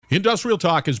Industrial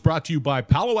Talk is brought to you by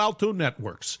Palo Alto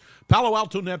Networks. Palo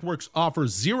Alto Networks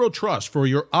offers zero trust for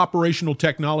your operational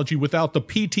technology without the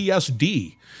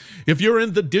PTSD. If you're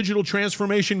in the digital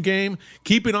transformation game,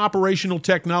 keeping operational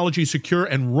technology secure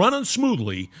and running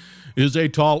smoothly is a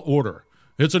tall order.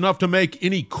 It's enough to make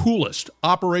any coolest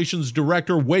operations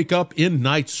director wake up in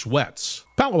night sweats.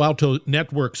 Palo Alto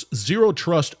Networks Zero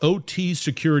Trust OT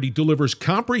Security delivers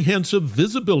comprehensive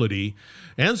visibility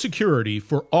and security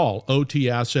for all OT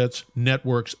assets,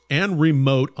 networks, and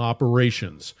remote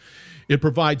operations. It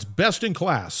provides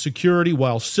best-in-class security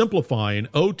while simplifying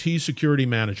OT security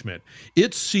management.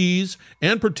 It sees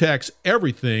and protects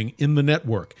everything in the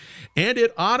network, and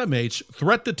it automates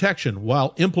threat detection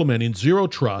while implementing zero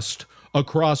trust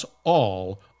across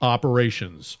all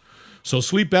operations. So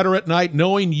sleep better at night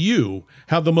knowing you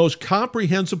have the most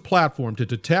comprehensive platform to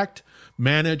detect,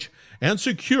 manage, and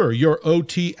secure your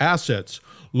OT assets.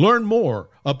 Learn more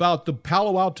about the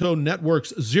Palo Alto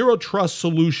Networks Zero Trust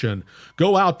solution.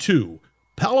 Go out to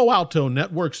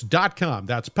PaloAltoNetworks.com.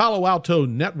 That's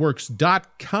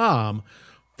PaloAltoNetworks.com.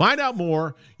 Find out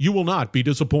more. You will not be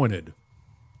disappointed.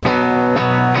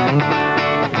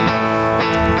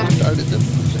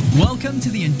 Welcome to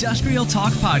the Industrial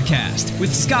Talk Podcast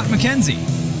with Scott McKenzie.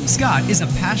 Scott is a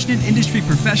passionate industry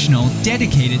professional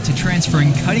dedicated to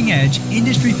transferring cutting-edge,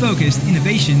 industry-focused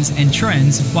innovations and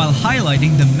trends while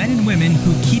highlighting the men and women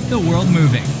who keep the world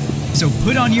moving. So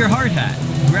put on your hard hat,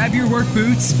 grab your work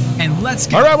boots, and let's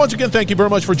go. All right, once again, thank you very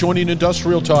much for joining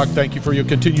Industrial Talk. Thank you for your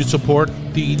continued support.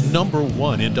 The number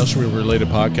one industrial-related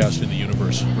podcast in the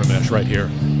universe, Ramesh, right here.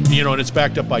 You know, and it's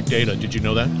backed up by data. Did you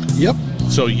know that? Yep.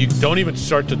 So you don't even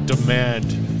start to demand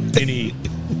any,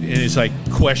 and it's like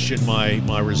question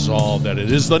my resolve that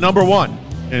it is the number one.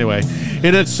 Anyway,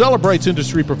 and it celebrates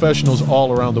industry professionals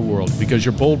all around the world because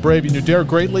you're bold, brave, and you dare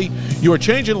greatly. You are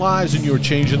changing lives and you are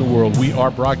changing the world. We are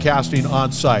broadcasting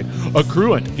on site.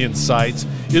 Accruent Insights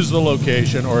is the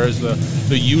location, or is the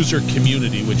user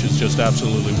community, which is just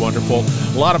absolutely wonderful.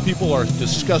 A lot of people are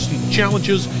discussing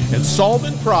challenges and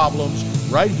solving problems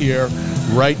right here,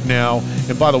 right now.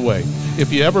 And by the way,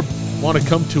 if you ever want to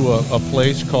come to a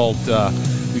place called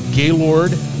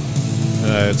Gaylord,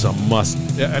 it's a must.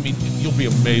 I mean, you'll be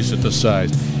amazed at the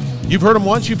size. You've heard him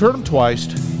once, you've heard him twice.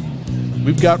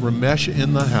 We've got Ramesh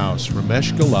in the house,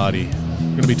 Ramesh Gulati.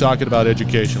 We're going to be talking about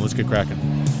education. Let's get cracking.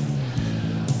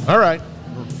 All right.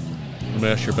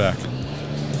 Ramesh, you're back.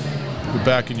 You're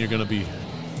back and you're going to be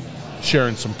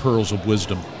sharing some pearls of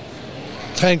wisdom.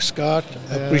 Thanks, Scott.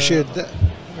 I appreciate that.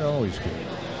 You're always good.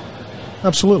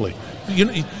 Absolutely. You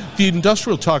know, the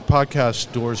Industrial Talk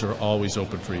podcast doors are always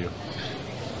open for you.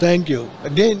 Thank you.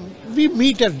 Again, we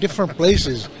meet at different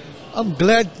places. I'm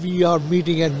glad we are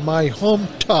meeting at my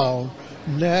hometown,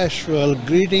 Nashville.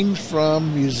 Greetings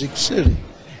from Music City.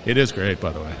 It is great,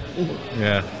 by the way.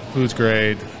 Yeah, food's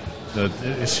great.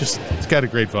 It's got a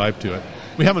great vibe to it.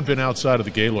 We haven't been outside of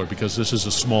the Gaylord because this is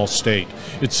a small state.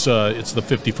 It's the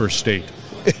 51st state.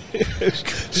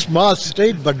 Small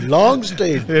state, but long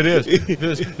state. It is.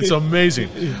 It's amazing.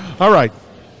 All right.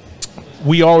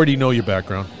 We already know your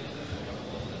background.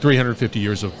 350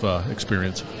 years of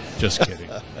experience. Just kidding.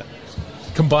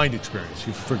 Combined experience.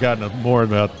 You've forgotten more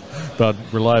about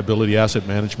reliability asset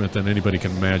management than anybody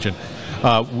can imagine.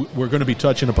 We're going to be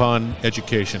touching upon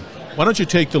education. Why don't you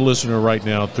take the listener right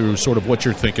now through sort of what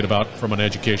you're thinking about from an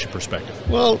education perspective?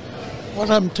 Well, what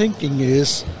I'm thinking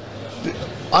is,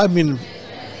 I mean,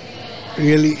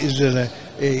 really is in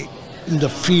the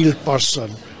field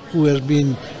person who has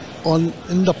been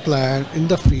in the plant, in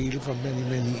the field for many,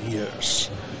 many years.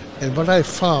 And what I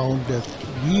found that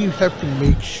we have to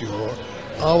make sure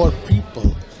our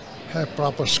people have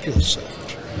proper skill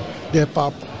set, they have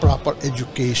proper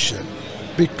education,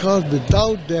 because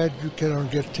without that you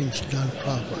cannot get things done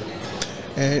properly.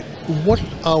 And what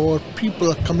our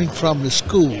people are coming from the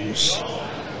schools,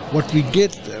 what we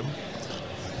get them,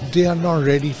 they are not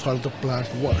ready for the plant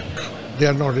work. They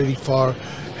are not ready for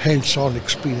hands-on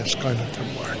experience kind of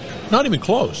work. Not even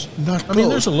close. Not close. I mean,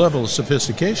 there's a level of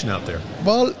sophistication out there.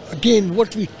 Well, again,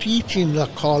 what we teach in the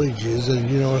colleges and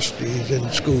universities and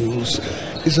schools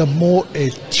is a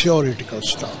theoretical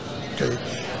stuff. Okay,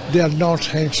 they are not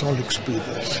hands-on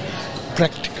experience,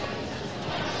 practical,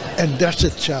 and that's a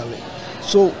challenge.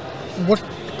 So, what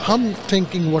I'm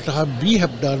thinking, we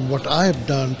have done, what I have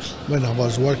done when I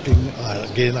was working.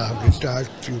 Again, I have retired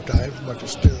a few times, but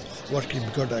still working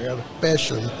because I got a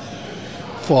passion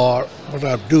for what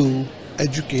I do,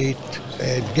 educate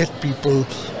and get people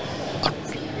at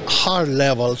higher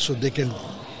level so they can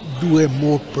do a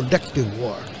more productive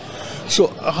work.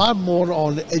 So I'm more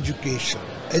on education.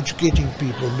 educating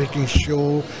people, making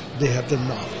sure they have the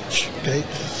knowledge. Okay,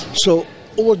 so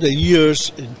over the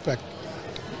years, in fact,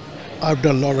 I've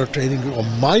done a lot of training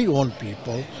on my own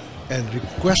people and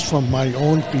requests from my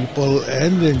own people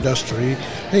and the industry,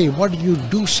 hey, why don't you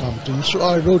do something? So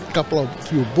I wrote a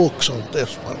few books on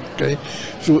this one, okay?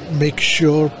 So make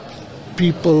sure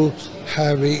people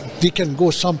they can go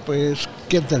someplace,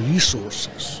 get the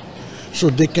resources, so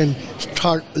they can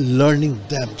start learning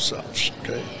themselves,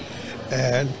 okay?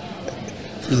 And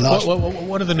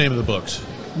what are the name of the books?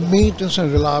 Maintenance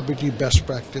and Reliability Best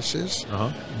Practices,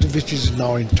 which is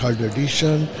now in 3rd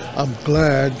edition. I'm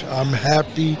glad, I'm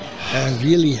happy, and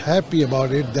really happy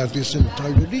about it that it's in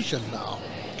 3rd edition now.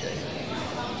 Okay.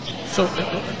 So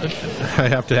I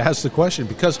have to ask the question,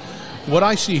 because what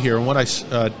I see here and what I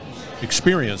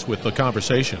experience with the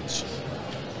conversations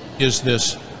is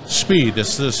this speed,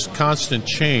 this constant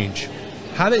change.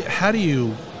 How do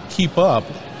you keep up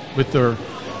with their...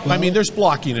 I mean, there's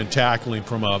blocking and tackling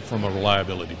from a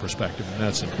reliability perspective, and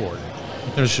that's important.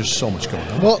 There's just so much going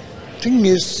on. Well, thing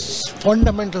is,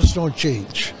 fundamentals don't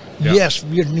change. Yeah. Yes,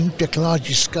 we have new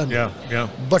technologies coming. Yeah.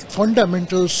 But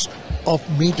fundamentals of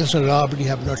maintenance and reliability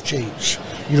have not changed.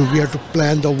 We have to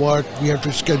plan the work, we have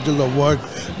to schedule the work,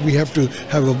 we have to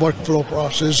have a workflow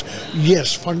process.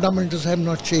 Yes, fundamentals have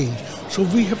not changed. So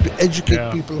we have to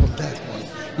educate people on that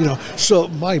one. So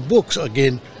my books,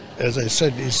 again, as I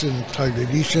said, is in 3rd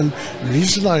edition. The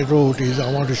reason I wrote is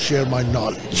I want to share my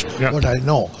knowledge, what I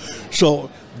know. So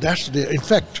that's in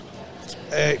fact,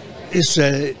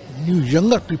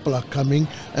 younger people are coming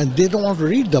and they don't want to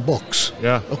read the books.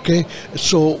 Yeah. Okay.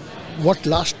 So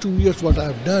last 2 years, what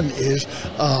I've done is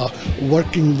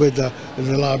working with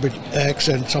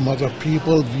ReliabilityX and some other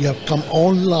people, we have come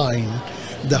online.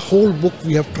 The whole book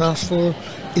we have transferred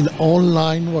in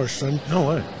online version. No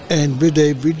way. And with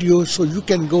a video, so you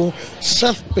can go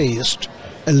self-paced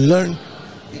and learn,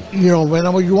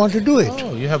 whenever you want to do it.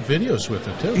 Oh, you have videos with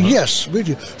it too. Huh? Yes,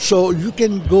 video. So you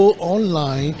can go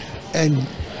online and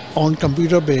on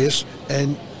computer base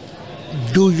and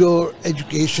do your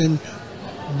education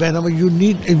whenever you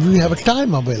need, if you have a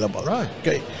time available. Right.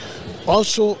 Okay.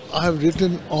 Also, I have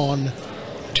written on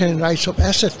 10 rights of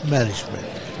asset management.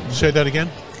 Say that again.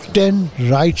 10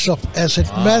 rights of asset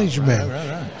management.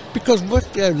 Right. Because what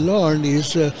I've learned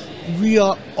is we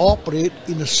operate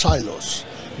in silos.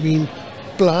 I mean,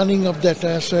 planning of that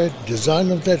asset,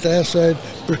 design of that asset,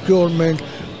 procurement,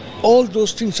 all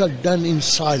those things are done in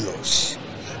silos.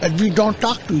 And we don't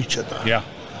talk to each other. Yeah.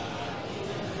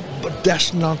 But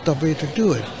that's not the way to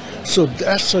do it. So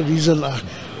that's the reason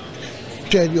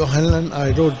Terry O'Hanlon,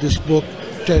 I wrote this book,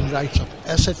 10 Rights of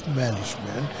Asset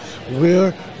Management,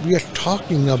 where we are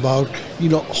talking about,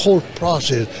 whole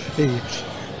process.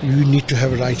 You need to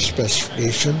have a right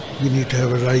specification. You need to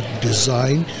have a right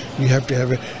design. You have to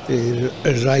have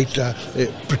a right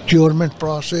procurement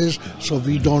process. So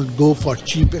we don't go for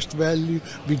cheapest value.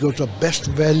 We go to best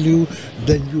value.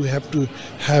 Then you have to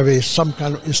have some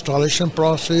kind of installation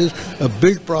process, a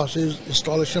build process,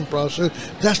 installation process.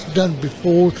 That's done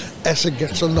before asset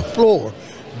gets on the floor.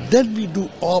 Then we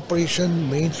do operation,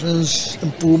 maintenance,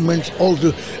 improvements,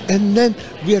 and then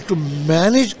we have to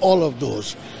manage all of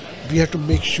those. We have to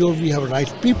make sure we have right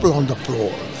people on the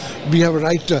floor. We have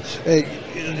right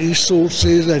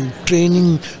resources and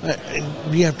training.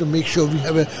 We have to make sure we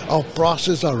have our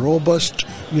process are robust.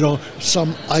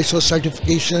 Some ISO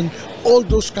certification. All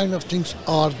those kind of things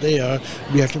are there.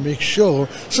 We have to make sure.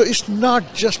 So it's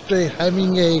not just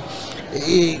having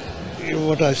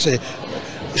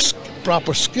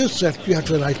proper skill set. You have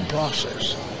to have the right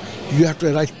process. You have to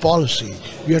have the right policy.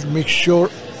 You have to make sure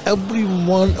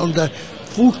everyone on the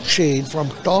food chain from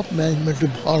top management to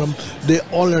bottom, they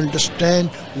all understand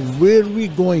where we're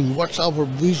going, what's our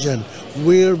vision,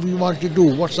 where we want to do,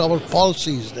 what's our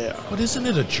policies there. But isn't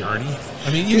it a journey?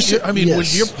 I mean, when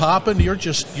you're popping,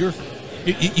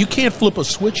 you can't flip a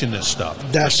switch in this stuff.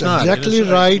 That's exactly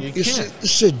right.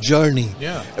 It's a journey.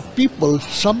 Yeah. People,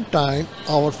 sometimes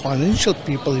our financial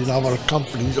people in our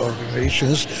companies,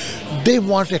 organizations, they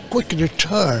want a quick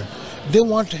return. They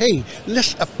want, hey,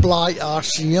 let's apply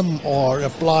RCM or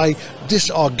apply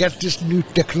this or get this new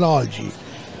technology.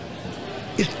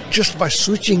 It's just by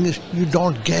switching, you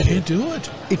don't get it. You do it.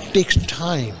 It takes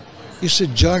time. It's a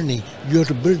journey. You have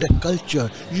to build a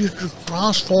culture. You have to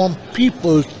transform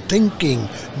people thinking,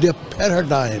 their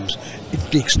paradigms. It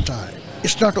takes time.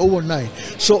 It's not overnight.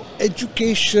 So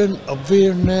education,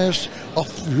 awareness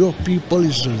of your people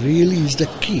is the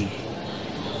key.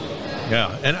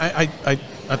 Yeah, and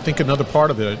I think another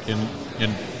part of it,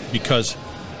 because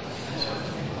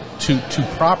to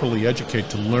properly educate,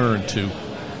 to learn, to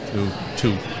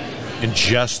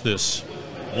ingest this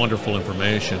wonderful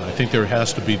information. I think there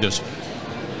has to be this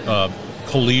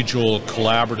collegial,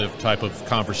 collaborative type of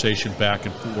conversation back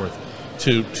and forth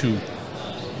to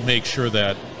make sure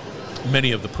that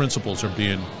many of the principles are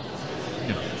being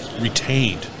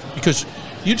retained. Because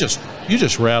you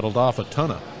just rattled off a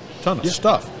ton of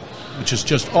stuff, which is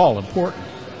just all important.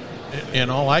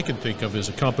 And all I can think of is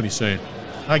a company saying,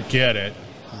 I get it.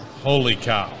 Holy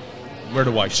cow. Where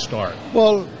do I start?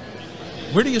 Well,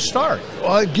 where do you start?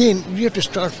 Again, you have to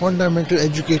start fundamental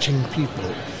educating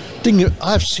people. Thing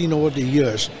I've seen over the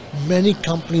years, many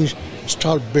companies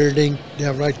start building, they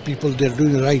have right people, they're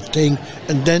doing the right thing,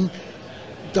 and then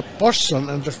the person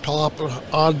at the top or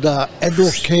the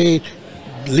advocate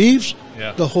leaves,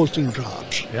 the whole thing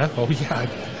drops. Yeah, oh yeah.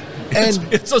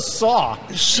 And it's a saw.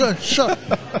 Sure.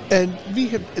 And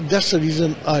that's the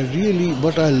reason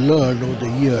what I learned over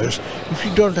the years, if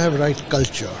you don't have right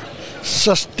culture,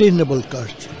 sustainable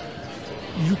culture,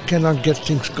 you cannot get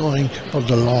things going for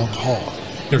the long haul.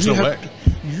 There's no way.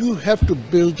 You have to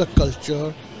build the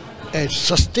culture, a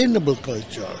sustainable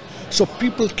culture, so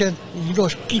people can,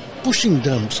 keep pushing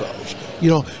themselves,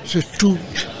 so to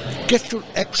get to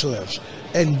excellence.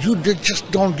 And you just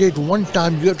don't get one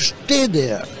time, you have to stay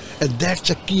there. And that's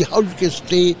the key, how you can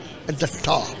stay at the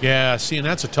top. Yeah, see, and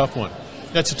that's a tough one.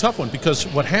 That's a tough one because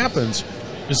what happens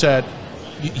is that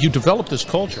you develop this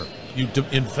culture. You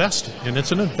invest, and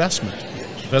it's an investment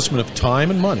of time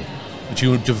and money that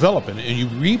you develop in, and you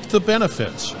reap the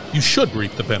benefits. You should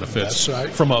reap the benefits.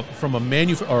 That's right. From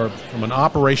an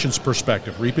operations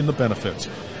perspective, reaping the benefits.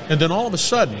 And then all of a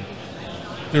sudden,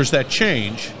 there's that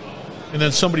change, and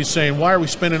then somebody's saying, why are we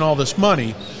spending all this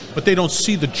money? But they don't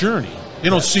see the journey. They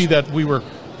don't see that we were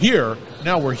here,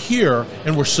 now we're here,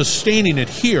 and we're sustaining it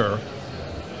here.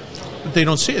 But they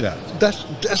don't see that. That's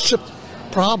the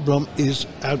problem is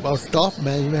our top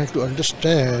management have to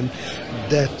understand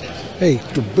that, hey,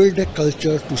 to build a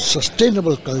culture, to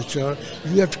sustainable culture,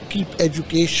 you have to keep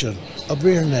education,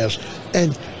 awareness,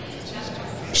 and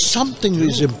something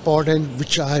is important,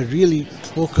 which I really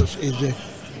focus is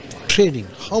training.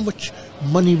 How much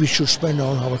money we should spend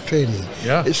on our training.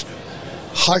 Yeah. It's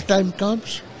hard time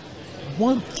comes,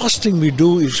 first thing we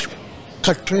do is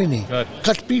cut training,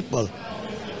 cut people.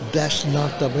 That's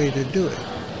not the way to do it.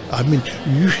 I mean,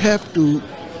 you have to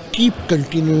keep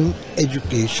continuing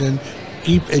education,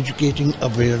 keep educating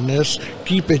awareness,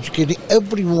 keep educating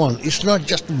everyone. It's not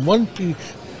just one people.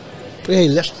 Hey,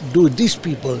 let's do these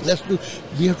people.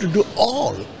 We have to do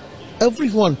all.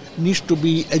 Everyone needs to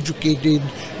be educated,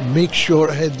 make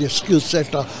sure have their skill set,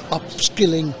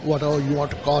 upskilling, whatever you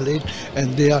want to call it,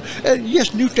 and they are. And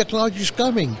yes, new technology is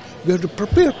coming. We have to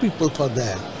prepare people for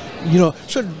that.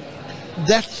 So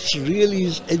that's really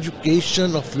is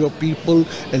education of your people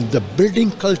and the building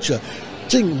culture.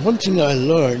 One thing I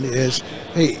learned is,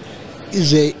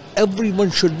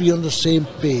 everyone should be on the same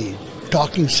page,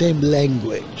 talking same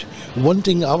language. One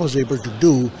thing I was able to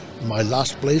do, my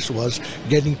last place was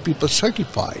getting people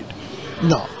certified.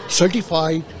 Now,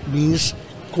 certified means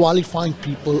qualifying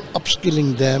people,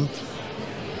 upskilling them,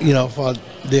 for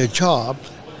their job,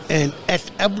 and at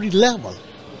every level.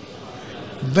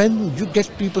 When you get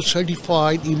people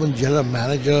certified, even general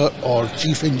manager or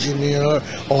chief engineer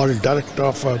or director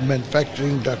of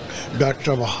manufacturing,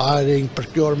 director of hiring,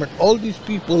 procurement, all these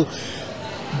people,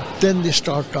 then they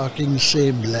start talking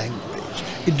same language.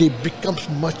 It becomes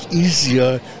much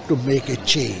easier to make a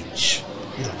change.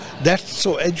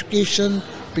 So education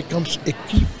becomes a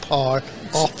key part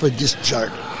of this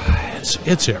journey.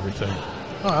 It's everything.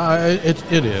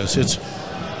 It is.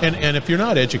 And if you're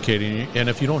not educating, and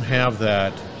if you don't have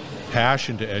that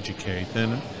passion to educate,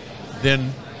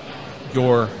 then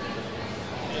your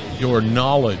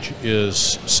knowledge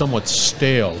is somewhat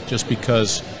stale, just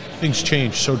because things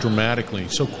change so dramatically,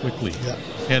 so quickly.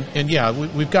 Yeah.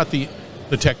 And we've got the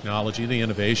technology, the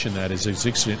innovation that is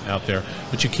existing out there,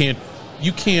 but you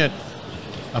can't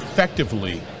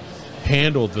effectively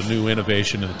handle the new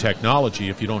innovation and the technology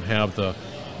if you don't have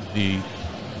the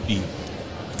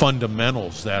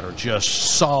fundamentals that are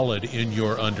just solid in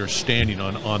your understanding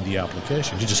on the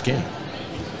application. You just can't.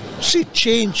 See,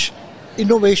 change,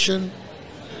 innovation,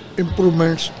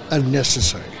 improvements are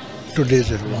necessary in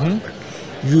today's environment.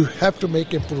 Mm-hmm. You have to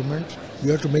make improvements,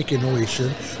 you have to make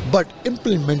innovation, but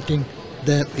implementing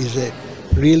them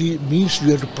really means you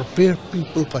have to prepare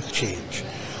people for change.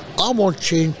 I won't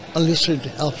change unless it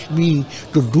helps me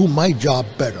to do my job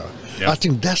better. Yep. I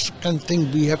think that's the kind of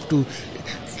thing we have to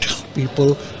tell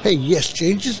people, hey, yes,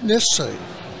 change is necessary.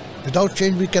 Without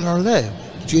change, we cannot live.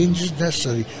 Change is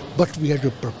necessary, but we have to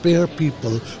prepare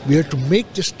people. We have to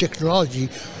make this technology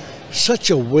such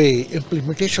a way,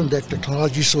 implementation of that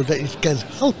technology so that it can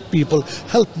help people,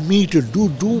 help me to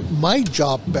do my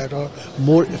job better,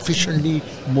 more efficiently,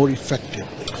 more effectively.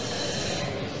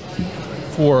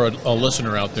 For a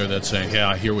listener out there that's saying, yeah,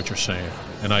 I hear what you're saying,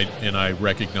 and I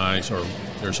recognize, or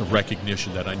there's a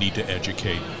recognition that I need to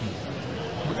educate,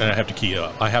 and I have to key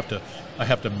up. I have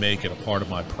to make it a part of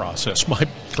my process, my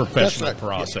professional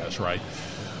process, right?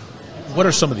 What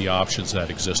are some of the options that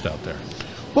exist out there?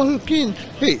 Well, again,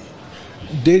 hey,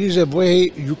 there is a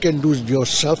way you can do your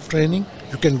self-training.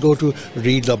 You can go to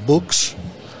read the books,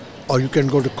 or you can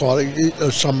go to college,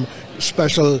 some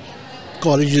special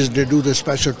colleges, they do the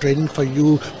special training for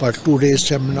you for a 2-day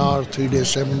seminar, 3-day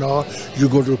seminar. You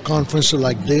go to conferences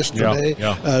like this today.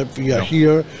 We are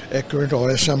here at Current or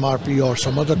SMRP or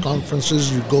some other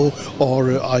conferences you go, or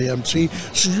IMC.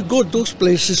 So you go those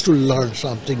places to learn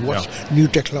something, what's new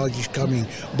technology is coming.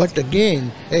 But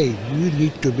again, hey, you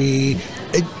need to be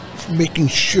making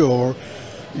sure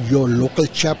your local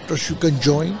chapters you can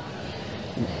join,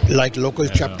 like local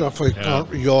chapter for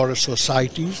your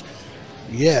societies.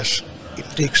 Yes, it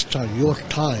takes time, your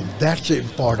time. That's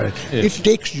important. It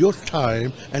takes your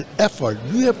time and effort.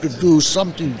 You have to do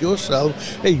something yourself.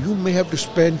 Hey, you may have to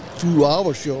spend 2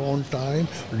 hours your own time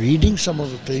reading some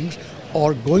of the things,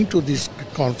 or going to these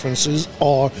conferences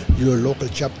or your local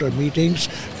chapter meetings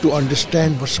to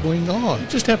understand what's going on. You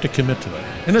just have to commit to it.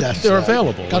 And they're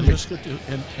available.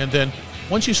 And then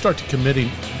once you start to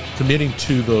committing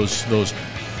to those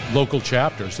local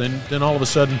chapters, then all of a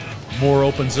sudden more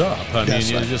opens up. I mean,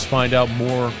 you just find out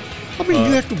more. I mean,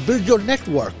 you have to build your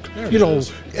network,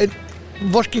 and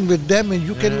working with them, and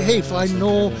you can, hey, if I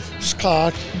know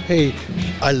Scott, hey,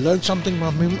 I learned something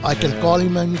from him, I can call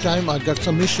him anytime, I got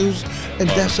some issues, and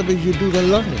that's the way you do the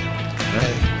learning.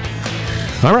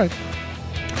 All right.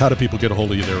 How do people get a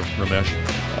hold of you there,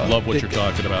 Ramesh? Love what you're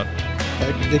talking about.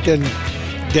 They can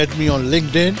get me on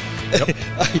LinkedIn. Yep.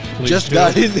 I just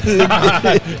got in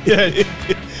LinkedIn.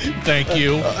 Thank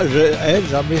you. And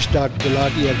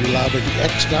Ramesh.Gulati at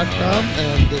ReliabilityX.com,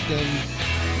 and they can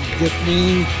get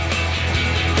me.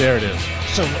 There it is.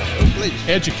 So, please.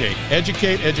 Educate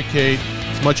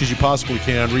as much as you possibly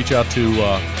can. Reach out to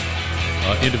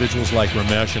individuals like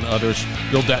Ramesh and others.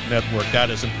 Build that network. That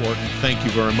is important. Thank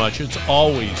you very much. It's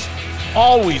always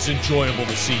enjoyable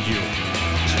to see you.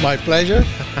 It's my pleasure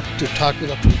to talk to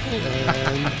the people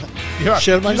and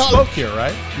share my knowledge. You spoke here,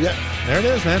 right? Yeah. There it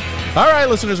is, man. All right,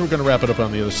 listeners, we're going to wrap it up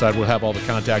on the other side. We'll have all the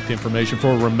contact information for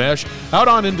Ramesh out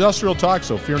on Industrial Talk,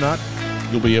 so fear not.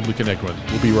 You'll be able to connect with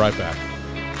him. We'll be right back.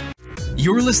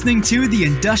 You're listening to the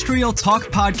Industrial Talk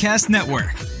Podcast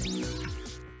Network.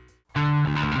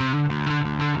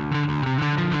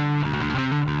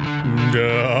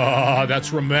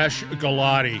 That's Ramesh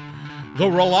Gulati, the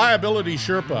Reliability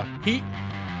Sherpa.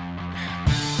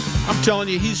 I'm telling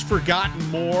you, he's forgotten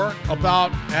more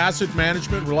about asset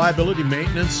management, reliability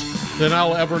maintenance than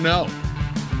I'll ever know.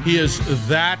 He is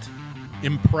that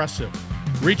impressive.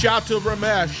 Reach out to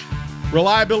Ramesh.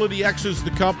 ReliabilityX is the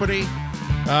company.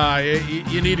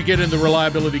 You need to get in the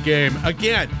reliability game.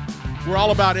 Again, we're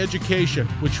all about education,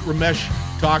 which Ramesh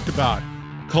talked about,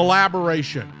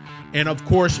 collaboration, and of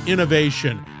course,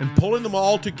 innovation, and pulling them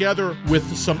all together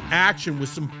with some action, with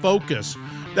some focus.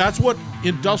 That's what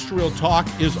Industrial Talk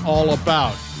is all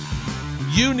about.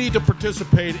 You need to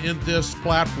participate in this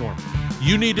platform.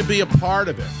 You need to be a part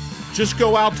of it. Just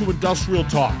go out to Industrial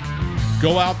Talk.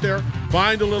 Go out there,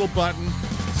 find a little button,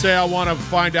 say, I want to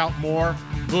find out more.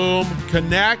 Boom,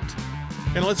 connect,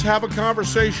 and let's have a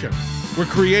conversation. We're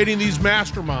creating these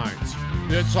masterminds.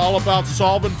 It's all about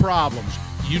solving problems.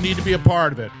 You need to be a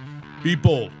part of it. Be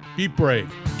bold, be brave,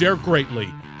 dare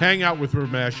greatly, hang out with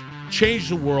Ramesh, change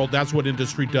the world. That's what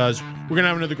industry does. We're going to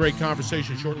have another great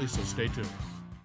conversation shortly, so stay tuned.